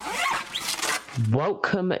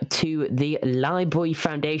Welcome to the Library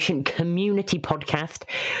Foundation Community Podcast.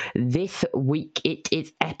 This week it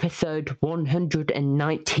is episode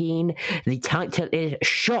 119. The title is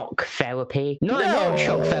Shock Therapy. Not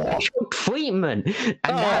Shock Therapy, Shock Treatment.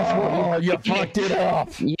 And that's what you fucked it up.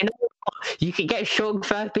 You know, you can get shock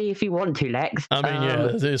therapy if you want to, Lex. I mean, yeah,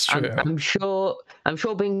 it is true. I'm sure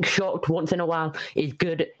being shocked once in a while is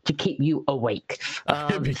good to keep you awake.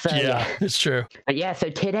 Yeah, it's true. So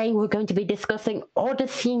today we're going to be discussing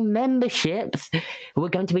Odyssey memberships. We're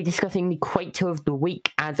going to be discussing the Creator of the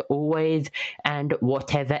Week as always, and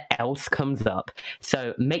whatever else comes up.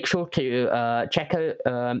 So make sure to check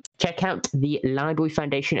out the Library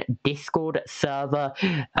Foundation Discord server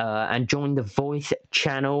and join the voice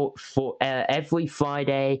channel for every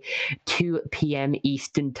Friday, 2 p.m.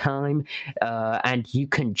 Eastern Time, and you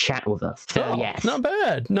can chat with us. So yes, not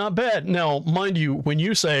bad. Now, mind you, when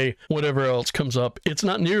you say whatever else comes up, it's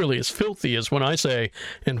not nearly as filthy as when I say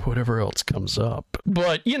and whatever else comes up.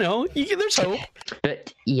 But there's hope.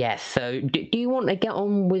 But yes, so do you want to get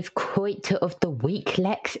on with Creator of the Week,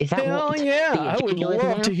 Lex? Is that I would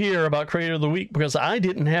love to hear about Creator of the Week, because I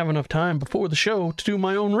didn't have enough time before the show to do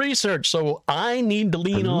my own research, so I need to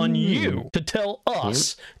lean on you to tell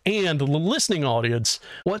us and the listening audience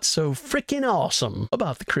what's so freaking awesome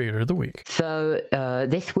about the Creator of the Week. So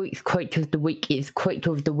this week's Creator of the Week is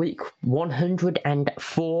Creator of the Week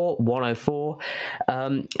 104.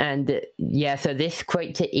 So this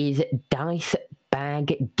creator is Dice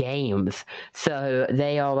Bag Games. So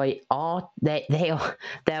they are they're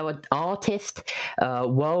an artist.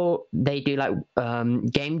 They do like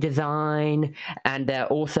game design, and they're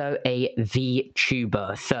also a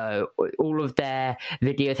VTuber. So all of their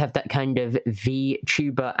videos have that kind of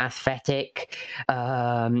VTuber aesthetic.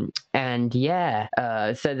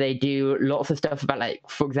 So they do lots of stuff about, like,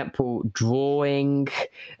 for example, drawing,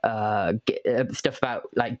 stuff about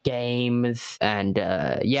like games and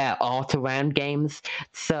art around games.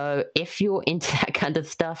 So if you're into that kind of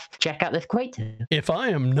stuff, check out this creator. If I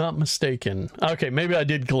am not mistaken, okay, maybe I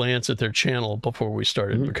did glance at their channel before we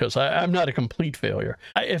started, because I'm not a complete failure.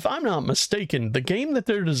 If I'm not mistaken, the game that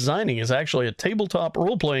they're designing is actually a tabletop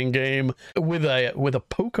role-playing game with a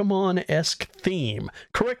Pokemon-esque theme.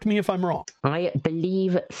 Correct me if I'm wrong. I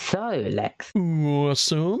believe so, Lex.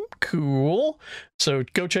 Awesome. Cool. So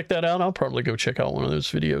go check that out. I'll probably go check out one of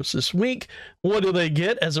those videos this week. What do they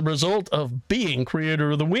get as a result of being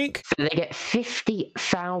Creator of the Week? So they get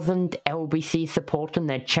 50,000 LBC support on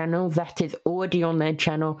their channel. That is already on their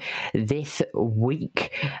channel this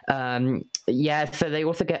week. So they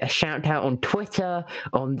also get a shout out on Twitter,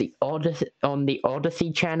 on the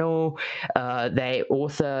Odyssey channel. They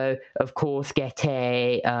also, of course, get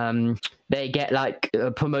a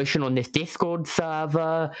promotion on this Discord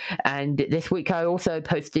server. And this week I also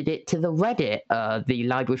posted it to the Reddit, the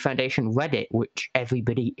Library Foundation Reddit, which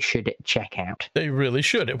everybody should check out. They really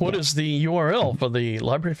should. What is the URL for the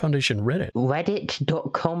Library Foundation Reddit?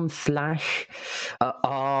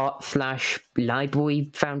 Reddit.com/r/Library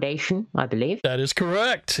Foundation, I believe. That is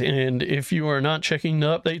correct. And if you are not checking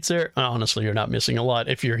the updates there, honestly, you're not missing a lot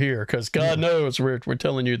if you're here, because God knows we're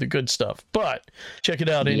telling you the good stuff. But check it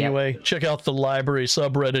out anyway. Check out the library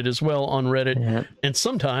subreddit as well on Reddit. And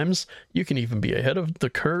sometimes you can even be ahead of the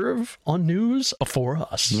curve on news before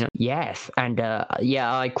us. Yes. And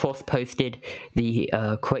I cross-posted the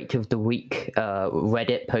Creator of the Week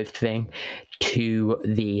Reddit post thing to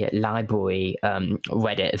the library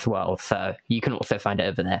Reddit as well, so you can also find it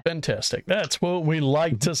over there. Fantastic. That's what we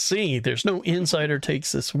like to see. There's no insider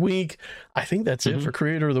takes this week. I think that's it for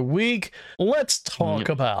Creator of the Week. Let's talk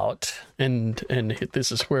about, and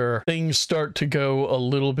this is where things start to go a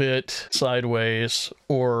little bit sideways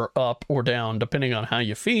or up or down depending on how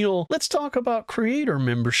you feel. Let's talk about creator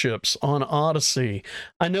memberships on Odyssey.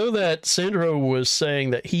 I know that Sandro was saying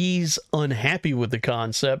that he's unhappy with the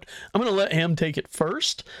concept. I'm going to let him take it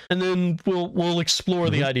first, and then we'll explore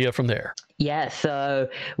the idea from there. Yeah, so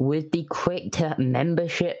with the Creator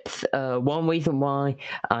memberships, one reason why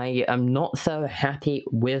I am not so happy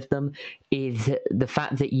with them is the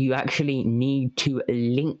fact that you actually need to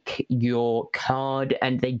link your card,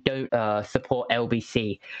 and they don't support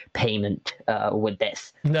LBC payment with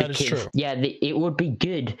this. That is true. Yeah, it would be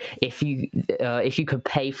good if you could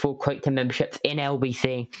pay for Creator memberships in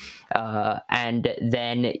LBC, and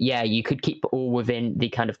then you could keep all within the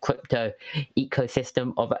kind of crypto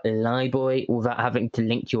ecosystem of library. enjoy without having to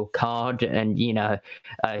link your card and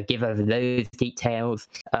give over those details.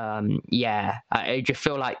 I just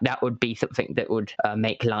feel like that would be something that would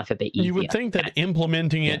make life a bit easier. You would think that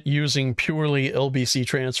implementing it using purely LBC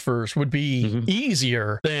transfers would be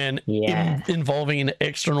easier than involving an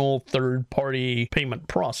external third-party payment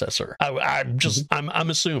processor. I'm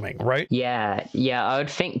assuming, right? Yeah, I would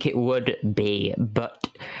think it would be, but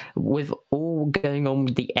with all going on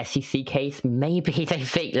with the SEC case, maybe they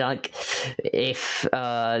think like if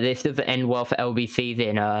this doesn't end well for LBC,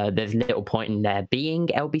 then there's little point in there being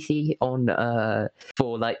LBC on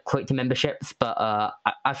for like creator memberships. But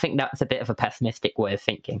I think that's a bit of a pessimistic way of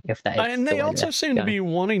thinking. If that is, and they also seem to be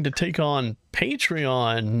wanting to take on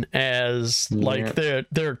Patreon as like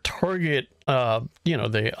their target.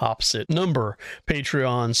 The opposite number.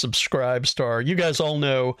 Patreon, Subscribestar. You guys all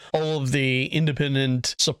know all of the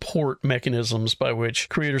independent support mechanisms by which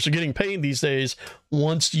creators are getting paid these days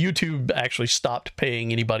once YouTube actually stopped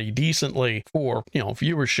paying anybody decently for,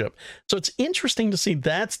 viewership. So it's interesting to see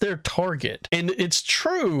that's their target. And it's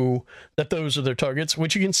true that those are their targets,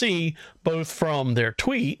 which you can see both from their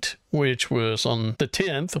tweet, which was on the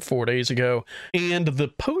 10th, 4 days ago, and the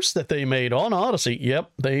post that they made on Odyssey.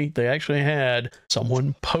 Yep, they actually had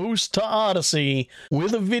someone post to Odyssey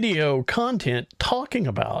with a video content talking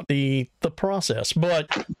about the process.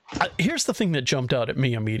 But here's the thing that jumped out at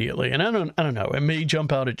me immediately, and I don't know, it may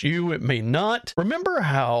jump out at you, it may not. Remember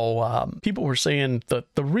how people were saying that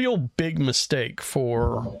the real big mistake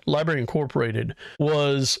for Library Incorporated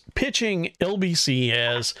was pitching LBC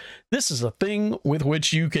as this is a thing with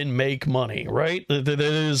which you can make money, right?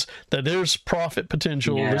 That there's profit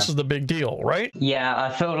potential. Yeah. This is the big deal, right? Yeah,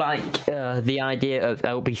 I feel like the idea of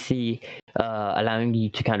LBC allowing you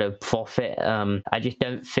to kind of profit, I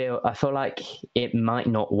feel like it might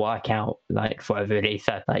not work out like for everybody.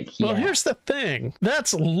 So well, here's the thing.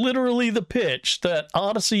 That's literally the pitch that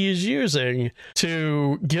Odyssey is using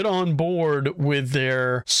to get on board with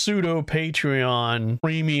their pseudo Patreon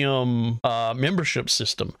premium membership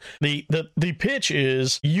system. The pitch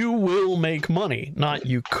is you will make money, not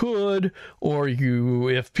you could, or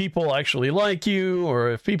if people actually like you,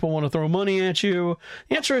 or if people want to throw money at you.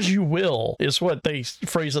 The answer is you will, is what they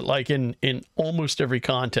phrase it like in almost every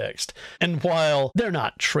context. And while they're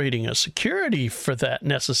not trading a security for that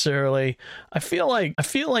necessarily, I feel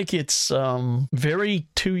like it's very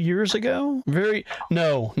 2 years ago, very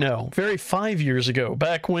 5 years ago,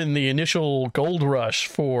 back when the initial gold rush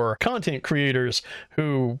for content creators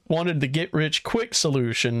who wanted the get rich quick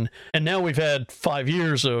solution, and now we've had 5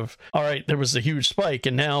 years of, all right, there was a huge spike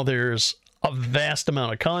and now there's a vast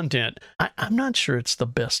amount of content. I'm not sure it's the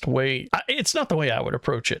best way. It's not the way I would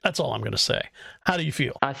approach it. That's all I'm going to say. How do you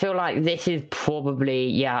feel? I feel like this is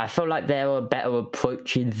probably, I feel like there are better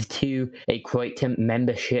approaches to a creator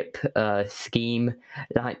membership scheme.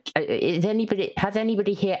 Like, has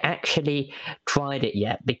anybody here actually tried it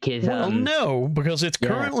yet? Because no, because it's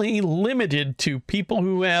currently limited to people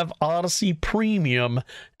who have Odyssey Premium,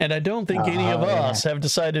 and I don't think any of us have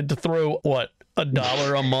decided to throw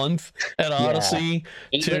 $1 a month at Odyssey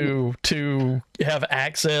to have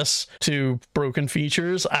access to broken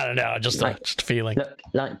features. I don't know, just a feeling.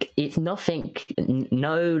 Look, it's nothing.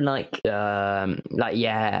 No,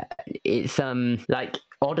 it's like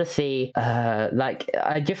Odyssey. I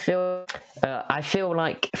feel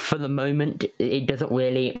like for the moment it doesn't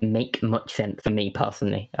really make much sense for me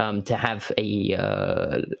personally to have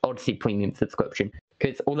a Odyssey Premium subscription.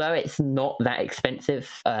 Because although it's not that expensive,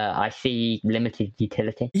 I see limited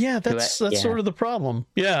utility. Yeah, that's sort of the problem.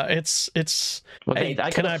 Yeah, it's. Well, hey,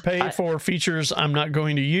 can I pay for features I'm not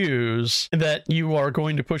going to use that you are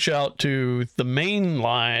going to push out to the main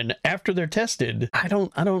line after they're tested?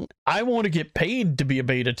 I want to get paid to be a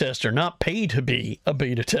beta tester, not pay to be a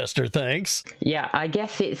beta tester. Thanks. Yeah, I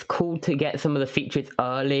guess it's cool to get some of the features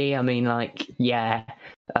early. I mean,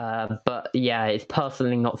 but it's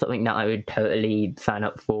personally not something that I would totally sign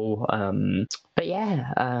up for. But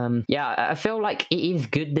I feel like it is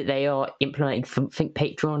good that they are implementing something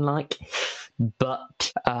Patreon-like.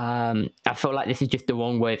 But I feel like this is just the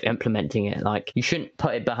wrong way of implementing it. Like, you shouldn't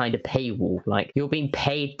put it behind a paywall. Like, you're being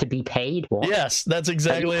paid to be paid. What? Yes, that's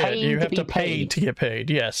exactly it. You have to pay to get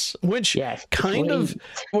paid. Yes, which kind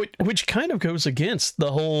of goes against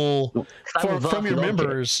the whole. From your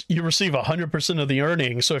members, you receive 100% of the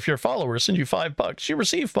earnings. So if your followers send you $5, you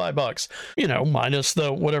receive $5. Minus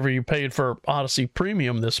the whatever you paid for Odyssey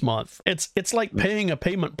Premium this month. It's like paying a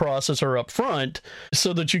payment processor up front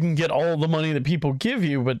so that you can get all the money money that people give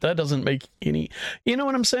you, but that doesn't make any, you know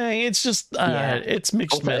what I'm saying? It's just, it's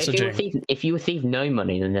mixed Also, messaging. If you receive no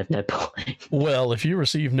money, then there's no point. Well, if you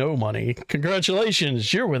receive no money,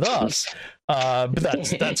 congratulations, you're with us. But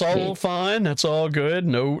that's all fine. That's all good.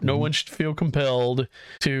 No one should feel compelled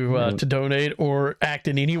to donate or act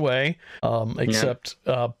in any way, except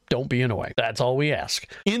don't be annoying. That's all we ask.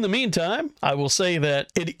 In the meantime, I will say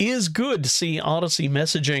that it is good to see Odyssey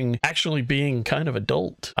messaging actually being kind of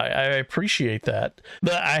adult. I appreciate that.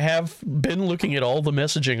 I have been looking at all the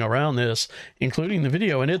messaging around this, including the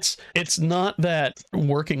video, and it's not that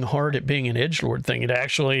working hard at being an edgelord thing. It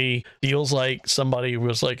actually feels like somebody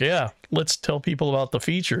was like, yeah, let's tell people about the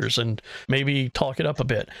features and maybe talk it up a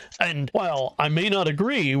bit. And while I may not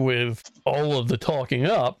agree with all of the talking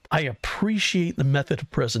up, I appreciate the method of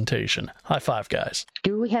presentation. High five, guys.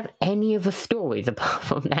 Do we have any other stories apart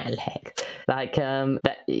from that, Lex? Like,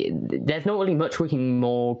 there's not really much we can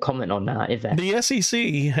more comment on that, is there? The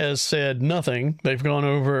SEC has said nothing. They've gone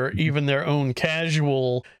over even their own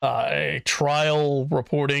casual trial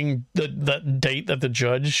reporting, that date that the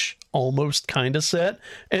judge almost kind of set,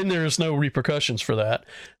 and there's no repercussions for that.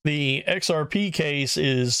 The XRP case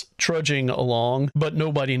is trudging along, but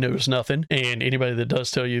nobody knows nothing, and anybody that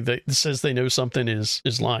does tell you that says they know something is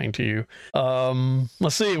lying to you.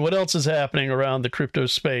 Let's see what else is happening around the crypto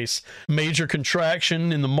space. Major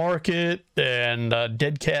contraction in the market and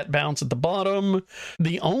dead cat bounce at the bottom.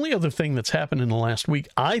 The only other thing that's happened in the last week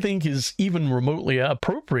I think is even remotely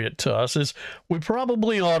appropriate to us is we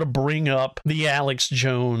probably ought to bring up the Alex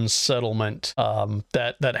Jones settlement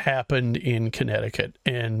that happened in Connecticut.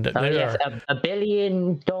 And yes, $1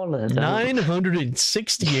 billion.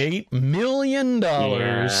 $968 million.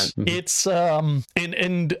 Yeah. It's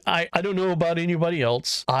and I don't know about anybody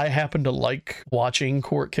else. I happen to like watching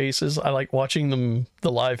court cases. I like watching them,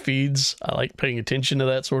 the live feeds. I like paying attention to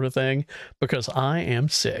that sort of thing because I am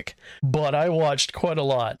sick. But I watched quite a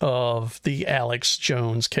lot of the Alex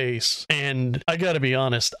Jones case, and I gotta be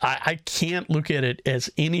honest, I can't look at it as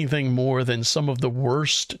anything more than some of the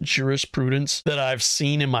worst jurisprudence that I've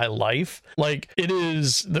seen in my life. Like, it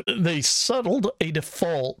is, they settled a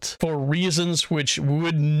default for reasons which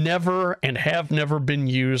would never and have never been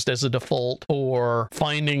used as a default for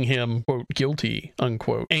finding him, quote, guilty,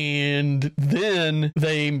 unquote. And then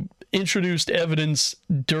they introduced evidence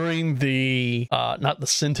during the not the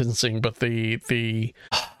sentencing, but the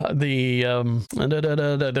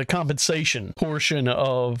compensation portion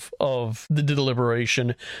of the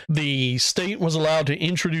deliberation. The state was allowed to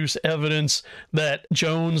introduce evidence that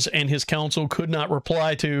Jones and his counsel could not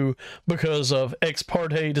reply to because of ex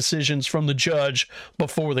parte decisions from the judge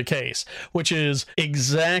before the case, which is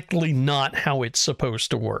exactly not how it's supposed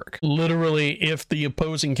to work. Literally, if the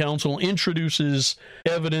opposing counsel introduces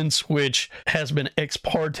evidence which has been ex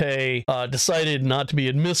parte decided not to be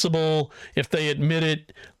admissible, if they admit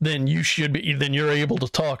it, then you're able to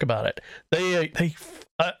talk about it.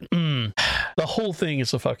 The whole thing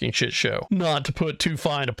is a fucking shit show. Not to put too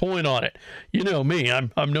fine a point on it. You know me,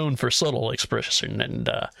 I'm known for subtle expression, and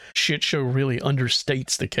shit show really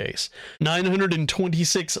understates the case.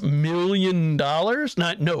 $926 million?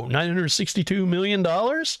 $962 million?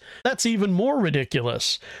 That's even more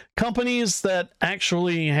ridiculous. Companies that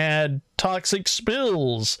actually had toxic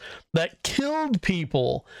spills that killed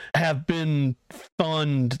people have been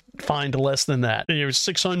fined less than that. It was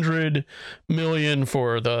 $600 million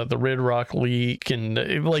for the Red Rock leak,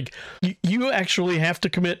 and like you actually have to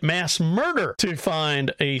commit mass murder to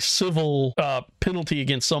find a civil penalty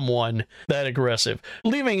against someone that aggressive.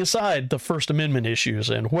 Leaving aside the First Amendment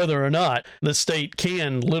issues and whether or not the state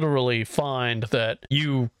can literally find that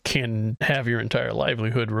you can have your entire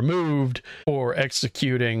livelihood removed for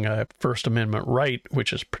executing a First Amendment right,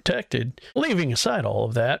 which is protected. Leaving aside all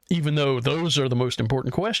of that, even though those are the most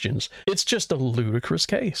important questions, it's just a ludicrous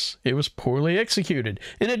case. It was poorly executed.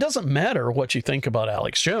 And it doesn't matter what you think about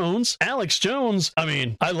Alex Jones. Alex Jones, I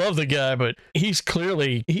mean, I love the guy, but he's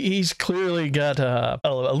clearly got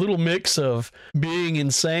a little mix of being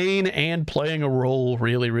insane and playing a role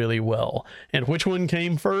really, really well. And which one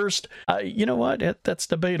came first? You know what? That's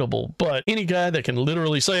debatable. But any guy that can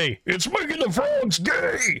literally say, it's making the frogs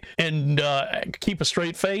gay, and keep a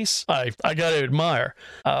straight face, I gotta admire.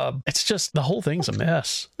 It's just, the whole thing's a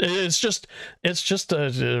mess. It's just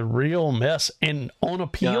a real mess. And on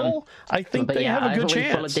appeal, I think they have a good chance. I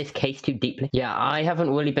haven't followed this case too deeply. Yeah, I haven't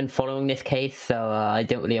really been following this case, so I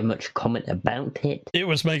don't really have much comment about it. It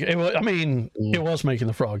was making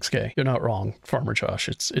the frogs gay. You're not wrong, Farmer Josh.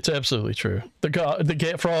 It's absolutely true.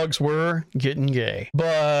 The frogs were getting gay,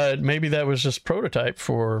 but maybe that was just prototype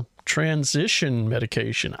for transition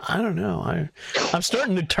medication. I don't know. I'm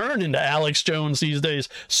starting to turn into Alex Jones these days.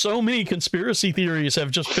 So many conspiracy theories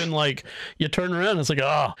have just been like, you turn around and it's like,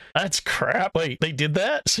 oh, that's crap. Wait, they did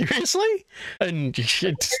that? Seriously? And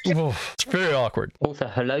it's very awkward. Also,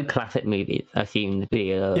 hello, classic movies. I've seen the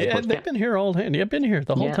yeah, they've been here all day. They've been here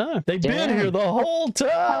the whole time. They've been here the whole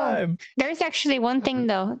time. There's actually one thing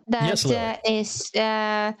though that is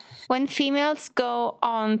when females go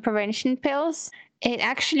on prevention pills, it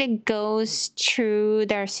actually goes through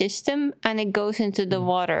their system and it goes into the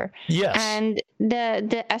water. Yes. And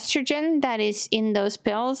the estrogen that is in those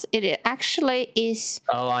pills, it actually is.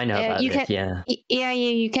 Oh, I know about this. Yeah,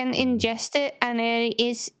 you can ingest it, and it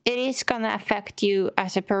is gonna affect you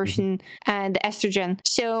as a person, the estrogen.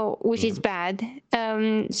 So, which is bad.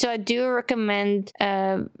 So I do recommend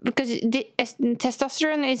because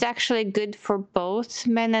testosterone is actually good for both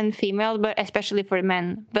men and female, but especially for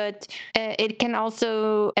men. But it can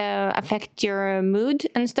also affect your mood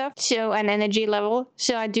and stuff, so an energy level.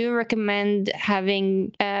 So I do recommend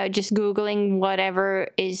having just Googling whatever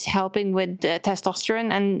is helping with testosterone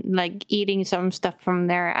and like eating some stuff from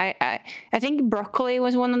there. I think broccoli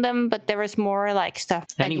was one of them, but there was more like stuff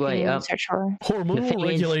that you can search for. Hormonal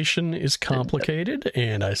regulation is complicated,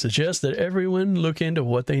 and I suggest that everyone look into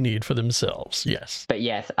what they need for themselves. Yes. But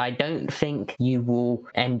yes, I don't think you will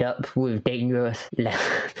end up with dangerous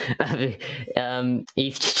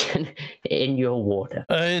estrogen in your water.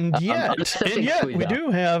 And yet we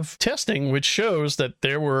do have testing which shows that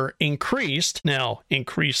there were increased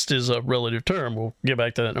is a relative term, we'll get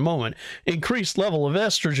back to that in a moment, increased level of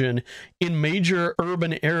estrogen in major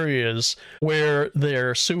urban areas where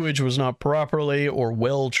their sewage was not properly or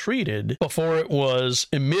well treated before it was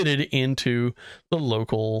emitted into the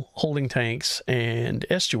local holding tanks and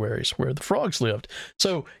estuaries where the frogs lived.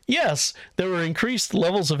 So yes, there were increased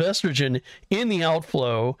levels of estrogen in the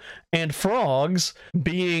outflow, and frogs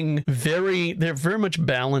being they're very much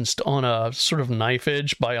balanced on a sort of knife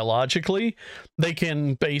edge biologically. They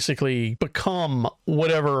can basically become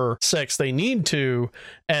whatever sex they need to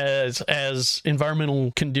as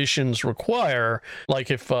environmental conditions require. Like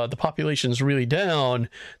if the population's really down,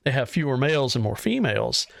 they have fewer males and more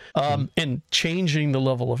females. And changing the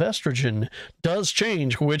level of estrogen does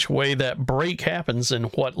change which way that break happens and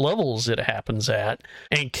what levels it happens at,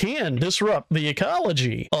 and can disrupt the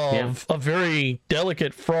ecology of very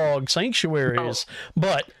delicate frog sanctuaries.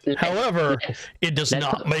 But however, it does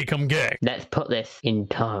not make them gay. Let's put this in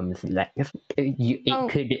terms. It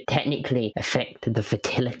could technically affect the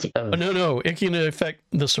fertility of... No, it can affect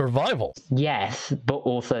the survival. Yes, but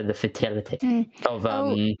also the fertility of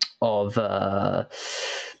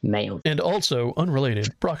males. And also,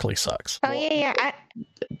 unrelated, broccoli sucks. Oh, yeah.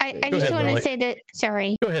 I just want to say that...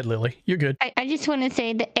 Sorry. Go ahead, Lily. You're good. I just want to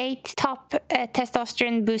say the 8 top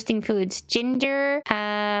testosterone-boosting foods. Ginger,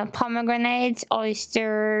 pomegranates,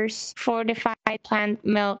 oysters, fortified plant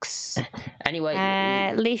milks.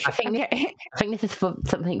 Anyway, leaf... I think this is for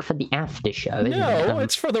something for the after show, isn't it? No,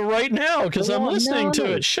 it's for the right now, because I'm listening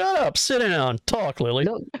to it. Shut up. Sit down. Talk, Lily.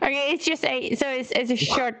 No. Okay, it's just it's a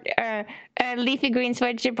short... leafy greens,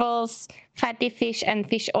 vegetables, fatty fish and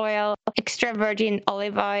fish oil, extra virgin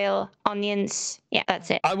olive oil, onions. Yeah, that's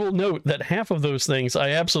it. I will note that half of those things I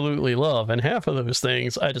absolutely love, and half of those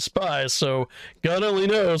things I despise, so God only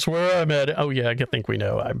knows where I'm at. Oh yeah, I think we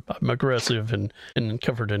know. I'm aggressive and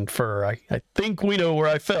covered in fur. I think we know where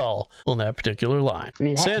I fell on that particular line.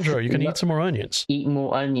 Sandro, you can eat some more onions. Eat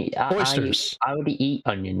more onions. Oysters. I already eat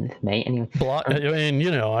onions, mate. Anyway.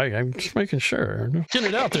 I'm just making sure. Get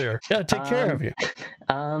it out there. Gotta take care of you.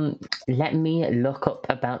 Let me look up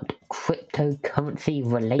about cryptocurrency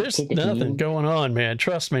related. There's nothing going on, man.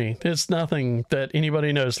 Trust me. There's nothing that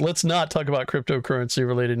anybody knows. Let's not talk about cryptocurrency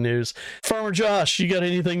related news. Farmer Josh, you got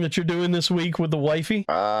anything that you're doing this week with the wifey?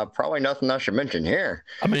 Probably nothing I should mention here.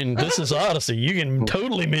 I mean, this is Odyssey. You can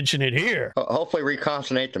totally mention it here. Hopefully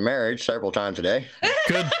reconsummate the marriage several times a day.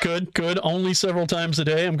 Good. Only several times a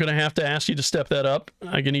day. I'm going to have to ask you to step that up.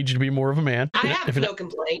 I'm going to need you to be more of a man. I have no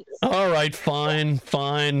complaints. All right, fine.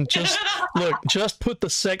 Just put the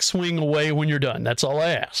sex swing away when you're done. That's all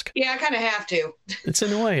I ask. Yeah, I kind of have to. It's in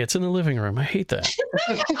the way. It's in the living room. I hate that.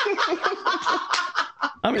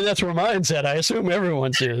 I mean, that's where mine's at. I assume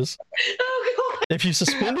everyone's is. Oh, God. If you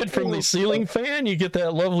suspend it from the ceiling fan, you get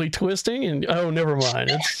that lovely twisting. And oh, never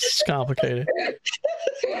mind. It's complicated.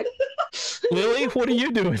 Lily, what are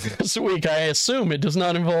you doing this week? I assume it does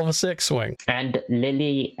not involve a sex swing. And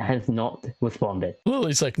Lily has not responded.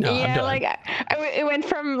 Lily's like, no, I'm Yeah, done. like it went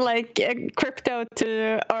from like crypto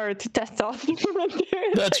to testosterone.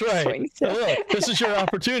 That's right. Swing, so. Look, this is your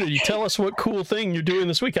opportunity. Tell us what cool thing you're doing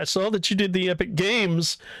this week. I saw that you did the Epic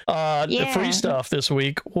Games the free stuff this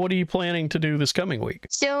week. What are you planning to do this coming week?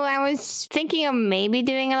 So I was thinking of maybe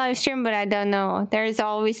doing a live stream, but I don't know. There's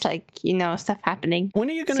always like, stuff happening. When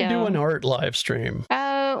are you going to do an art live stream?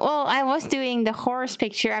 Well, I was doing the horse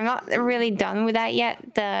picture. I'm not really done with that yet,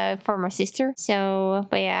 for my sister. So,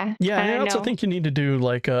 but yeah. Yeah, I also know. think you need to do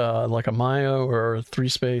like a Maya or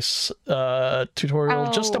 3-space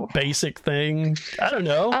tutorial, just a basic thing. I don't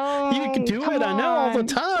know. You can do it. I know all the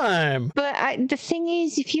time. But the thing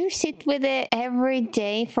is, if you sit with it every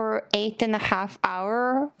day for 8.5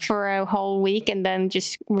 hours for a whole week and then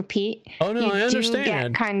just repeat, I understand. You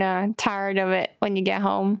get kind of tired of it when you get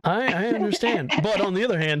home. I understand. But on the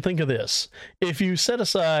other hand, think of this. If you set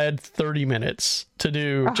aside 30 minutes to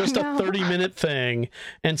do just a 30-minute thing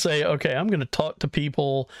and say, okay, I'm going to talk to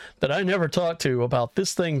people that I never talked to about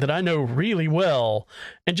this thing that I know really well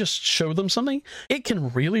and just show them something, it can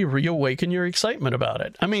really reawaken your excitement about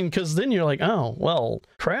it. I mean, because then you're like, oh, well,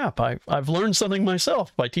 crap, I've learned something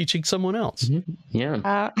myself by teaching someone else. Mm-hmm.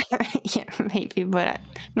 Yeah. Yeah, maybe, but I'm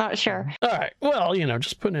not sure. All right. Well,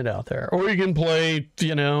 just putting it out there. Or you can play,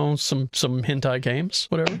 some hentai games,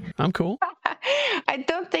 whatever. I'm cool. I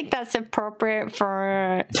don't think that's appropriate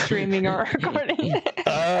for streaming or recording.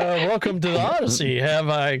 Welcome to the Odyssey.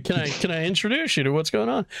 Can I introduce you to what's going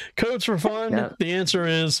on? Codes for fun. Yeah. The answer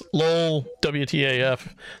is LOL WTAF.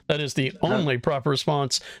 That is the only proper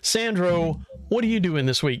response. Sandro, what are you doing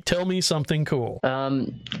this week? Tell me something cool.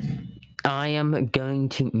 I am going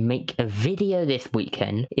to make a video this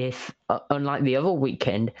weekend if, unlike the other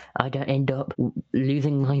weekend, I don't end up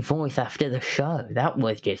losing my voice after the show. That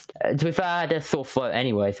was just... to be fair, I had a sore throat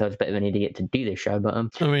anyway, so I was a bit of an idiot to do this show,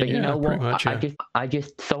 but you know what? Much, yeah. I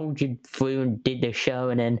just soldiered through and did the show,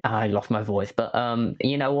 and then I lost my voice. But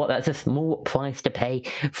you know what? That's a small price to pay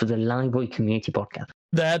for the Library Community Podcast.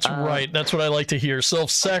 That's right. That's what I like to hear.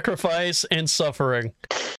 Self-sacrifice and suffering.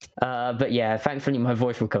 But yeah, thankfully my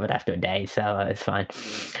voice recovered after a day, so it's fine.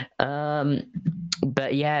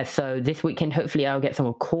 But yeah, so this weekend hopefully I'll get some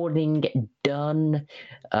recording done.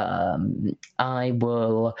 I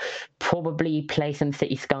will probably play some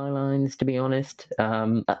City Skylines, to be honest.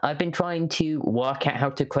 I've been trying to work out how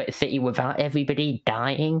to create a city without everybody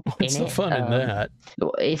dying. What's so fun in that?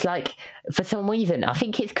 It's like, for some reason, I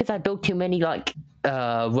think it's because I built too many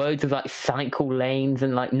roads with cycle lanes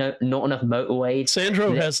and not enough motorways.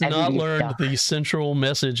 Sandro has not learned the central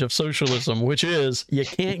message of socialism, which is you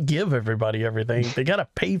can't give everybody everything. They gotta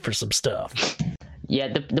pay for some stuff. Yeah,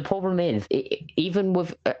 the problem is, even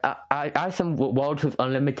with I have some worlds with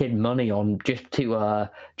unlimited money on just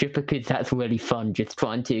because that's really fun. Just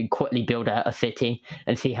trying to quickly build out a city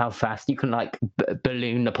and see how fast you can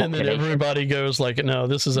balloon the population. And then everybody goes no,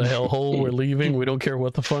 this is a hellhole. We're leaving. We don't care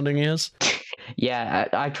what the funding is. Yeah,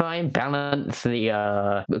 I try and balance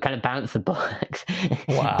the books.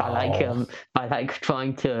 Wow. by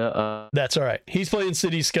trying to. That's all right. He's playing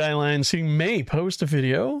City Skylines. He may post a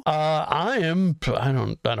video. I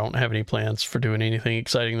don't have any plans for doing anything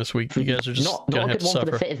exciting this week. You guys are just gonna have to suffer.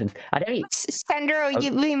 For the citizens. I don't. Sandro,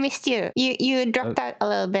 we missed you. You dropped out a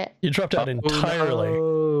little bit. You dropped out entirely.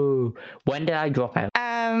 No. When did I drop out?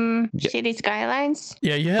 City Skylines.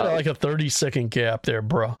 Yeah, you had like a 30-second gap there,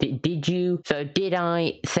 bro. Did you? So did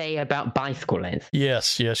I say about bicycle lanes?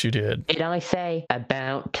 Yes, you did. Did I say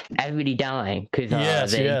about everybody dying because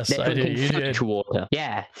yes, they're I did. drinking You sewage did. water?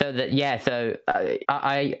 Yeah. So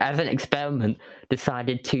I as an experiment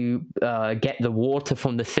decided to get the water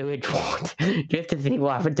from the sewage water just to see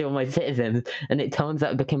what happened to all my citizens, and it turns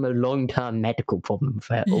out it became a long-term medical problem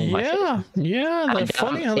for all my citizens. Yeah, that's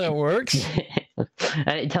funny how that works.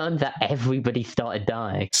 And it turns out everybody started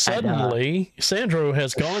dying. Suddenly, Sandro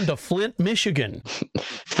has gone to Flint, Michigan.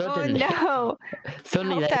 Suddenly, Oh no!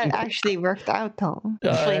 suddenly That actually worked out though.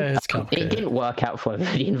 It's it complicated. didn't work out for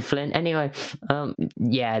everybody in Flint. Anyway,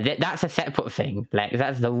 that's a separate thing.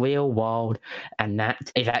 That's the real world, and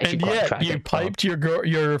that is actually And quite yet, tragic. you piped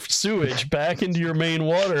your sewage back into your main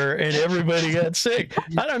water, and everybody got sick.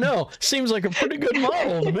 I don't know. Seems like a pretty good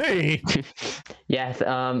model to me. Yes,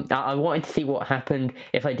 I wanted to see what happened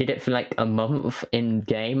if I did it for a month in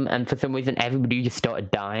game, and for some reason everybody just started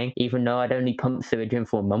dying, even though I'd only pumped sewage in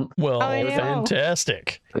for a month. Well, Oh, yeah.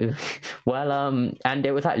 fantastic. Well, and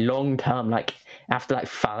it was long term. after like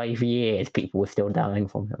 5 years, people were still dying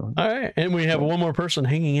from it. All right, and we have one more person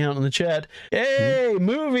hanging out in the chat. Hey,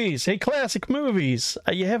 movies! Hey, classic movies!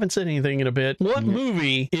 You haven't said anything in a bit. What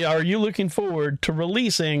movie are you looking forward to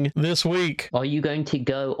releasing this week? Are you going to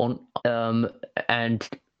go on and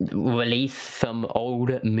release some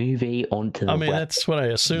old movie onto the web? That's what I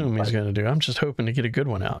assume he's going to do. I'm just hoping to get a good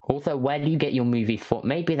one out. Also, where do you get your movies for?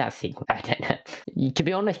 Maybe that's secret. I don't know. To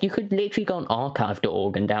be honest, you could literally go on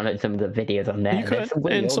archive.org and download some of the videos on there. You could,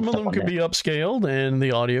 and some of them could be upscaled and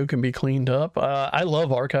the audio can be cleaned up. I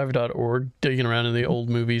love archive.org, digging around in the old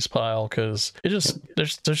movies pile, because there's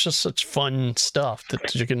just such fun stuff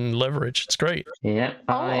that you can leverage. It's great. Yeah,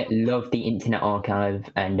 I love the Internet Archive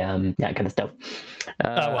and that kind of stuff.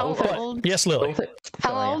 Yes, Lily.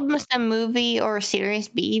 How old must a movie or series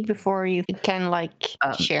be before you can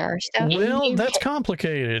share stuff? Well, that's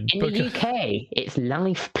complicated. In the UK, it's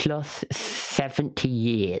life plus 70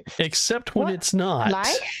 years. Except when it's not.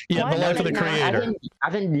 Life? Yeah, Why the life of the not? creator.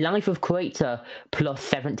 As in life of creator plus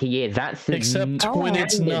 70 years. That's Except when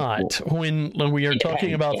it's not. When we are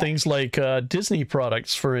talking about things like Disney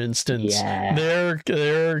products, for instance,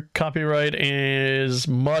 their copyright is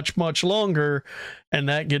much, much longer. And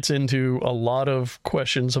that gets into a lot of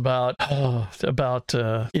questions about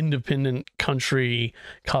independent country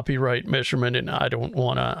copyright measurement, and I don't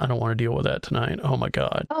want to deal with that tonight. Oh my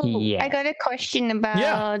God. I got a question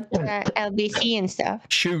about LBC and stuff.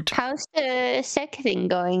 Shoot. How's the SEC thing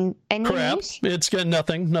going? Any Crap. news? It's got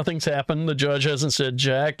nothing. Nothing's happened. The judge hasn't said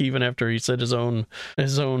jack, even after he said his own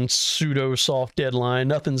pseudo soft deadline.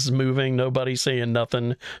 Nothing's moving. Nobody's saying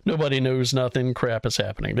nothing. Nobody knows nothing. Crap is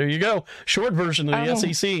happening. There you go. Short version of the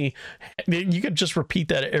SEC. You could just repeat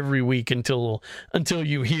that every week until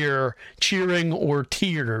you hear cheering or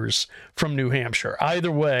tears from New Hampshire.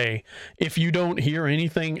 Either way, if you don't hear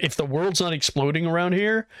anything, if the world's not exploding around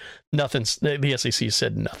here, nothing's. The SEC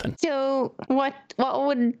said nothing. So what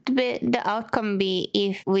would the outcome be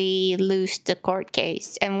if we lose the court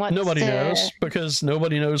case? And what nobody knows, because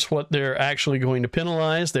nobody knows what they're actually going to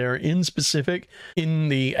penalize. They're inspecific in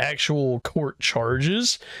the actual court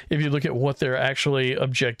charges. If you look at what they're actually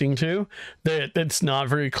objecting to, that's not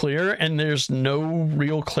very clear, and there's no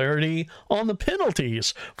real clarity on the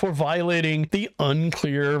penalties for violating the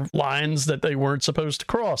unclear lines that they weren't supposed to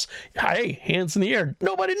cross. Hey, hands in the air.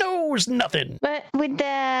 Nobody knows nothing. But with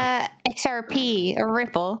the XRP or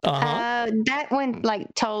Ripple, that went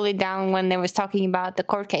totally down when they was talking about the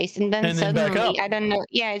court case, and then suddenly, I don't know.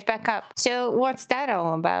 Yeah, it's back up. So what's that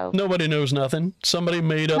all about? Nobody knows nothing. Somebody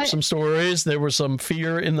made up some stories. There was some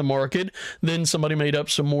fear in the market. Then somebody made up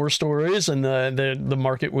some more stories, and the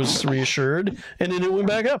market was reassured, and then it went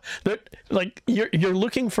back up. You're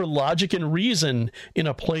looking for logic and reason in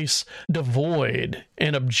a place devoid,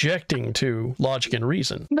 and objecting to logic and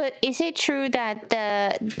reason. But is it true that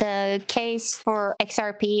the case for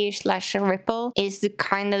XRP/Ripple is the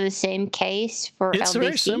kind of the same case for LBC? It's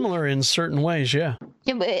very similar in certain ways, yeah.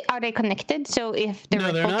 Yeah, but are they connected? So if the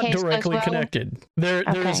no, they're Ripple not case directly goes well, connected.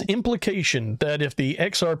 There is implication that if the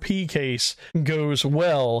XRP case goes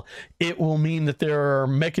well, it will mean that there are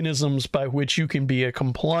mechanisms by which you can be a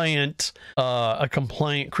compliant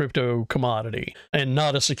crypto commodity and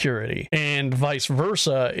not a security, and vice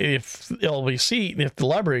versa if the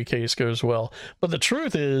library case goes well. But the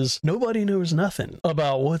truth is, nobody knows nothing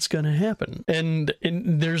about what's going to happen, and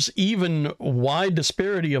there's even wide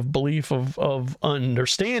disparity of belief of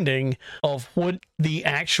understanding of what the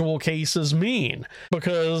actual cases mean,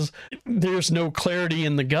 because there's no clarity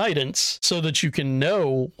in the guidance so that you can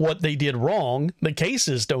know what they did wrong. The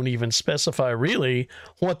cases don't even specify really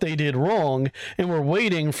what they did wrong, and we're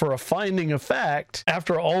waiting for a finding of fact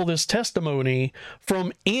after all this testimony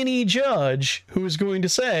from any judge who is going to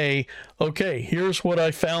say, okay, here's what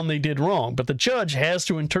I found they did wrong. But the judge has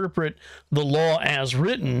to interpret the law as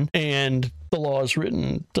written, and the law as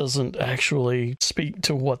written doesn't actually speak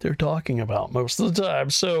to what they're talking about most of the time.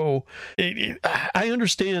 So I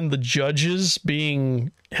understand the judges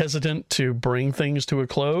being hesitant to bring things to a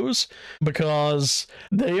close, because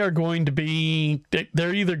they're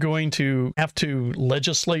either going to have to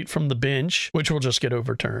legislate from the bench, which will just get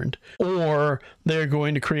overturned, or they're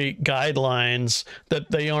going to create guidelines that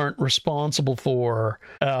they aren't responsible for,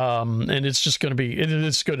 and it's going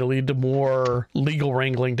to lead to more legal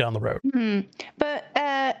wrangling down the road. But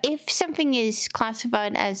if something is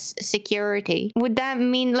classified as security, would that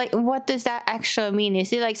mean like what does that actually mean?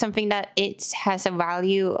 Is it like something that it has a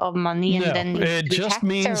value of money and then it just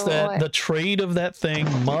means that the trade of that thing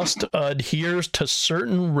must adhere to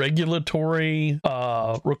certain regulatory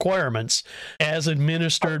requirements as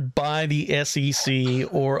administered by the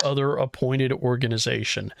SEC or other appointed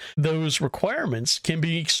organization. Those requirements can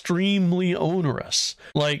be extremely onerous,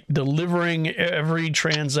 like delivering every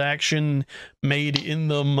transaction made in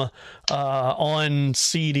them on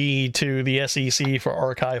CD to the SEC for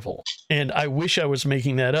archival. And I wish I was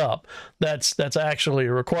making that up. That's actually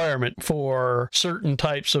a requirement for certain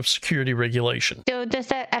types of security regulation. So does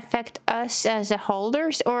that affect us as a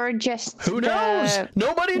holders or just who knows?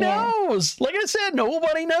 Nobody knows. Like I said,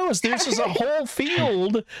 nobody knows. This is a whole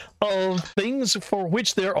field of things for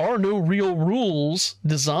which there are no real rules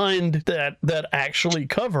designed that actually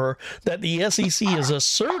cover, that the SEC is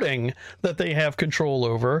asserting that they have control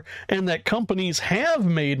over, and that companies have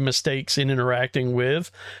made mistakes in interacting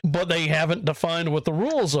with, but they haven't defined what the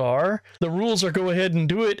rules are. The rules are go ahead and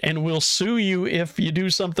do it, and we'll sue you if you do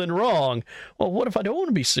something wrong. Well, what if I don't want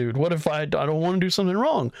to be sued? What if I don't want to do something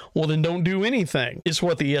wrong? Well, then don't do anything, is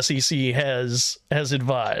what the SEC has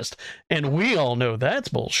advised. And we all know that's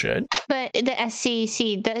bullshit. But the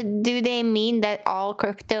SEC, do they mean that all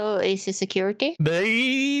crypto is a security?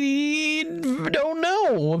 They don't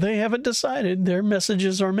know. They haven't decided. Their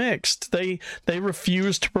messages are mixed. They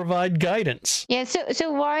refuse to provide guidance. Yeah,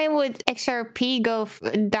 so why would XRP go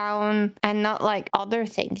down and not like other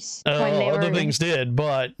things? Other things did,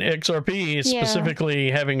 but XRP is specifically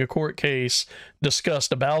having a court case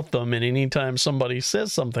discussed about them, and anytime somebody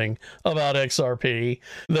says something about XRP,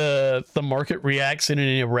 the market reacts in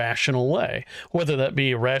an irrational way. Whether that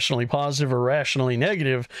be rationally positive or rationally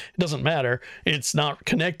negative, it doesn't matter. It's not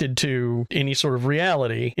connected to any sort of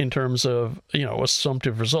reality in terms of,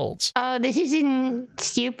 assumptive results. Oh, this isn't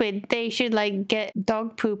stupid. They should like get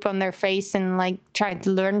dog poop on their face and like try to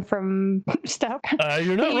learn from stuff.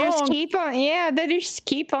 You're not wrong. They just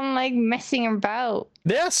keep on like messing about.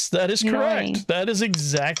 Yes, that is correct. That is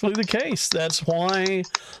exactly the case. That's why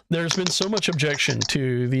there's been so much objection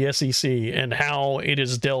to the SEC and how it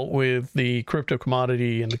has dealt with the crypto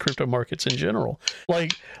commodity and the crypto markets in general.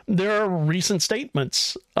 Like, there are recent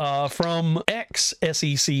statements from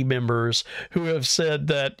ex-SEC members who have said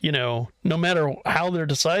that, no matter how they're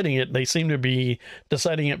deciding it, they seem to be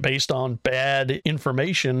deciding it based on bad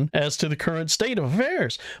information as to the current state of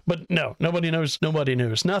affairs. But no, nobody knows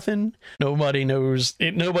nothing. Nobody knows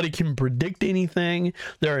it. Nobody can predict anything.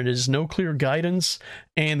 There is no clear guidance,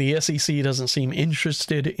 and the SEC doesn't seem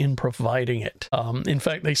interested in providing it. In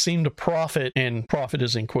fact, they seem to profit, and profit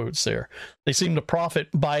is in quotes there. They seem to profit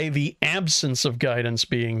by the absence of guidance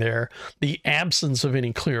being there, the absence of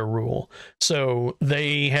any clear rule. So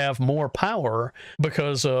they have more power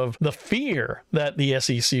because of the fear that the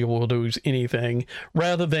SEC will do anything,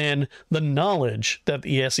 rather than the knowledge that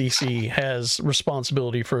the SEC has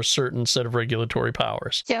responsibility for a certain set of regulatory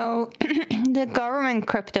powers. So the government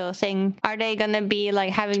crypto thing, are they going to be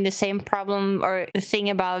like having the same problem or the thing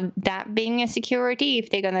about that being a security if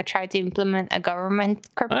they're going to try to implement a government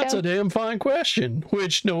crypto? That's a damn fine question,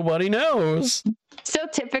 which nobody knows. So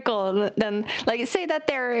typical. Then, like, say that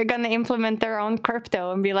they're going to implement their own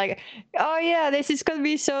crypto and be like, oh yeah, this is going to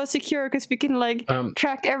be so secure because we can like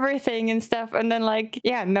track everything and stuff. And then like,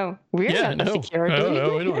 we're not a security.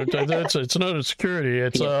 No, we don't. It's not a security.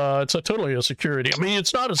 It's a totally a security. I mean,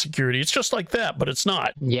 it's not a security. It's just like that, but it's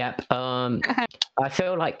not. Yep. I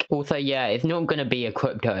feel like also, it's not going to be a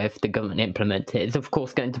crypto if the government implements it. It's of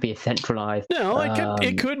course going to be a centralized. No,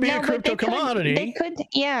 it could be a crypto commodity. They could,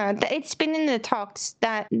 it's been in the talks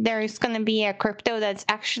that there's going to be a crypto that's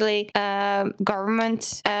actually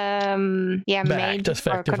government made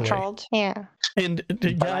or controlled. Yeah. And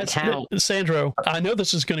guys, Sandro, I know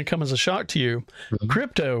this is going to come as a shock to you. Mm-hmm.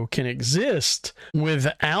 Crypto can exist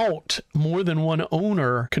without more than one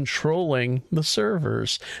owner controlling the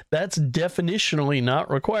servers. That's definitionally not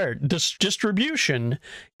required. Distribution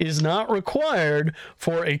is not required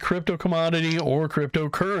for a crypto commodity or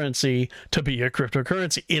cryptocurrency to be a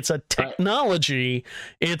cryptocurrency. It's a technology.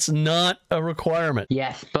 It's not a requirement.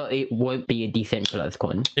 Yes, but it won't be a decentralized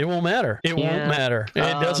coin. It won't matter. It won't matter.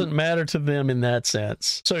 It doesn't matter to them in that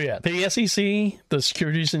sense. So the SEC, the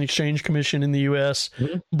Securities and Exchange Commission in the US,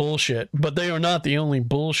 bullshit. But they are not the only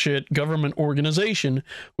bullshit government organization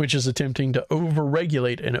which is attempting to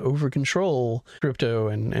over-regulate and over-control crypto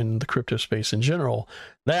and the crypto space in general.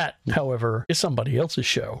 That, however, is somebody else's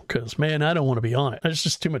show, because, man, I don't want to be on it. There's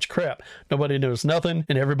just too much crap. Nobody knows nothing,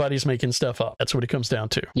 and everybody's making stuff up. That's what it comes down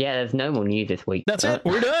to. Yeah, there's no more news this week. That's it.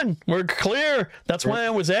 We're done. We're clear. That's why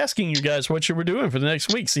I was asking you guys what you were doing for the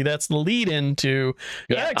next week. See, that's the lead into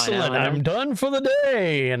excellent. I know. I'm done for the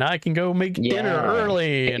day, and I can go make dinner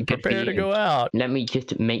early and prepare to go out. Let me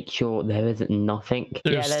just make sure there is nothing.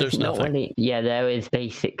 There's not nothing. really. Yeah, there is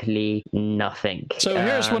basically nothing. So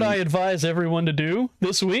here's what I advise everyone to do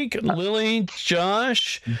this week. Lily,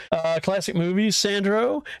 Josh, Classic Movies,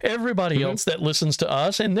 Sandro, everybody else that listens to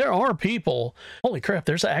us. And there are people, holy crap,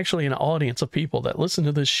 there's actually an audience of people that listen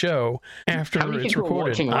to this show after How many it's people are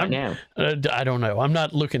recorded. watching right now? I don't know. I'm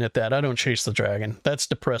not looking at that. I don't chase the dragon. That's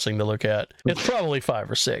depressing to look at. It's probably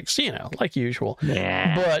 5 or 6, like usual.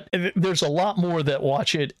 Yeah. But there's a lot more that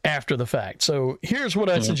watch it after the fact. So here's what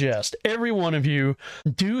I suggest. Every one of you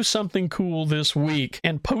do something cool this week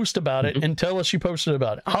and post about it and tell us you posted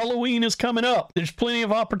about it. Halloween is coming up. There's plenty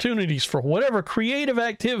of opportunities for whatever creative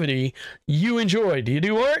activity you enjoy. Do you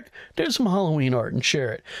do art? Do some Halloween art and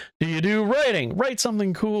share it. Do you do writing? Write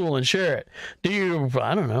something cool and share it. Do you,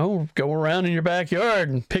 I don't know, go around in your backyard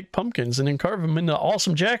and pick pumpkins and then carve them into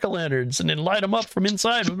awesome jack-o'-lanterns and then light them up from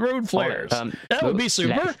inside with road flares? That would be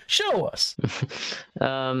super. Show us.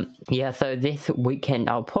 Yeah, so this weekend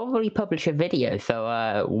I'll probably publish a video,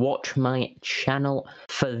 so watch my channel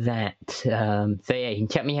for that. So yeah, you can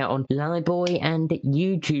check me out on Liveboy and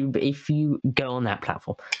YouTube if you go on that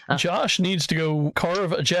platform. Josh needs to go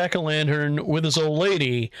carve a jack-o'-lantern with his old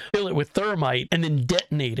lady, fill it with thermite, and then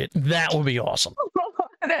detonate it. That would be awesome.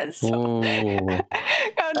 That's so... Ooh.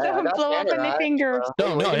 Don't blow up any fingers.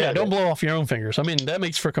 Don't blow off your own fingers. I mean, that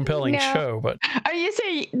makes for a compelling show, but... Are you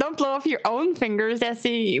saying don't blow off your own fingers as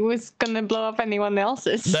he was going to blow up anyone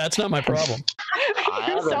else's? That's not my problem.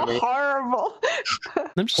 You're so horrible.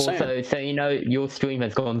 I'm just saying. Also, so your stream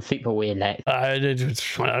has gone super weird, Lex. I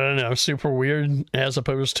don't know, super weird as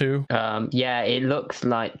opposed to... Yeah, it looks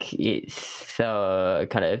like it's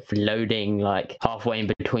kind of loading like halfway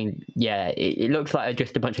in between. Yeah, it looks like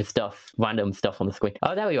just a bunch of stuff, random stuff on the screen.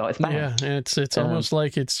 Oh, there we go. It's back. Yeah, it's almost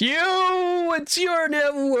like it's your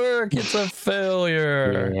network. It's a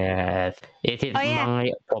failure. Yes, it is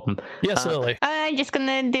my problem. Yes, Lily. I'm just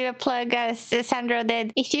gonna do a plug as Sandra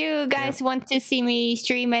did. If you guys want to see me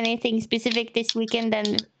stream anything specific this weekend,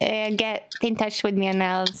 then get in touch with me and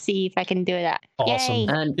I'll see if I can do that. Awesome. Yay.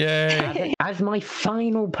 And Yay. as my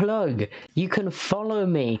final plug, you can follow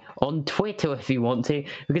me on Twitter if you want to,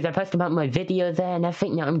 because I post about my videos there and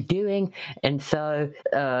everything that I'm doing. And so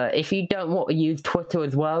if you don't want to use Twitter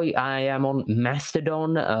as well, I am on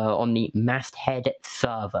Mastodon on the Masthead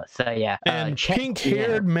server. So yeah. And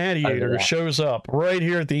pink-haired Mediator shows up right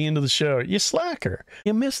here at the end of the show. You slacker.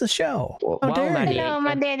 You missed the show. Well, dare you. Hello,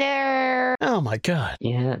 my dear. Oh, my God.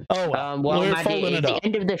 Yeah. Oh, well, well, we're folding it it's up. the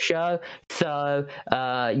end of the show, so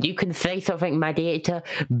you can say something, Mediator,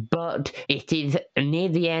 but it is near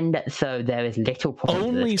the end, so there is little point.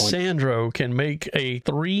 Only Sandro can make a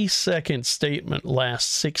 3-second statement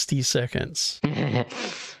last 60 seconds.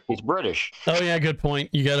 He's British. Oh, yeah, good point.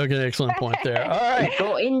 You got an excellent point there. All right.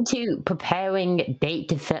 Got into preparing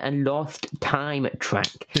data set and lost time track.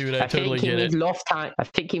 Dude, I totally think get it. Lost time. I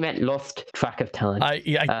think he meant lost track of time.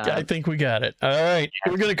 I think we got it. All right.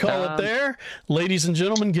 We're going to call it there. Ladies and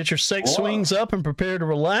gentlemen, get your sex swings up and prepare to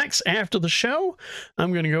relax after the show.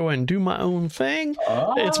 I'm going to go and do my own thing.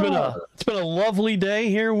 It's been a lovely day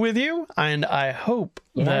here with you, and I hope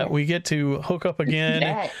that we get to hook up again.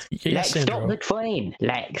 Lex, Sandro. stop the train,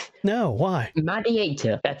 Lex. No, why?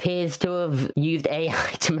 Mediator appears to have used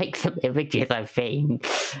AI to make some images, I think.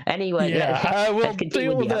 Anyway, I will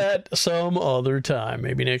deal with that some other time,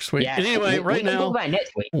 maybe next week. Anyway, right now,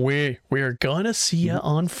 next week. we're gonna see you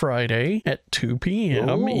on Friday at 2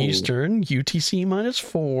 p.m. Eastern, UTC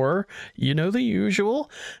 -4. You know the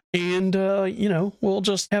usual. And, we'll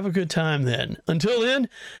just have a good time then. Until then,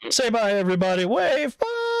 say bye, everybody. Wave. Bye.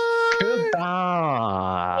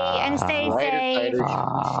 Goodbye. And stay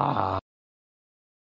safe.